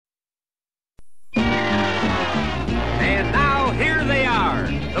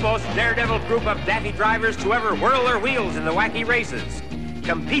daredevil group of daffy drivers to ever whirl their wheels in the Wacky Races,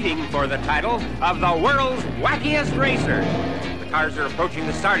 competing for the title of the world's wackiest racer. The cars are approaching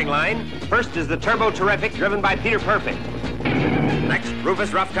the starting line. First is the Turbo Terrific, driven by Peter Perfect. Next,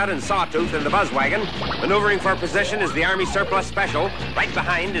 Rufus Roughcut and Sawtooth in the Buzz Wagon. Maneuvering for position is the Army Surplus Special. Right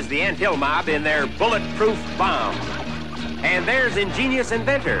behind is the Ant Hill Mob in their bulletproof bomb. And there's ingenious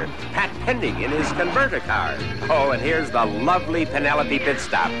inventor Pat Pending in his converter car. Oh, and here's the lovely Penelope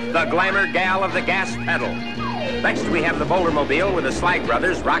Pitstop, the glamour gal of the gas pedal. Next, we have the Bouldermobile with the Slag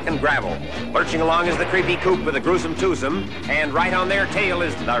Brothers, Rock and Gravel. Lurching along is the Creepy Coupe with the Gruesome Twosome, and right on their tail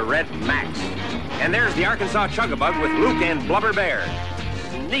is the Red Max. And there's the Arkansas Chugabug with Luke and Blubber Bear.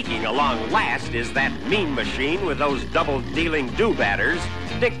 Sneaking along last is that mean machine with those double-dealing do-batters,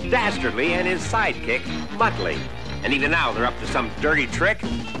 Dick Dastardly and his sidekick, Muttley. And even now, they're up to some dirty trick,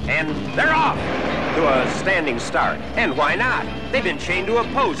 and they're off to a standing start. And why not? They've been chained to a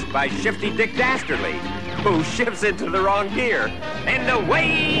post by shifty Dick Dastardly, who shifts into the wrong gear. And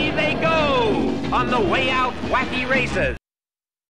away they go on the way out Wacky Races.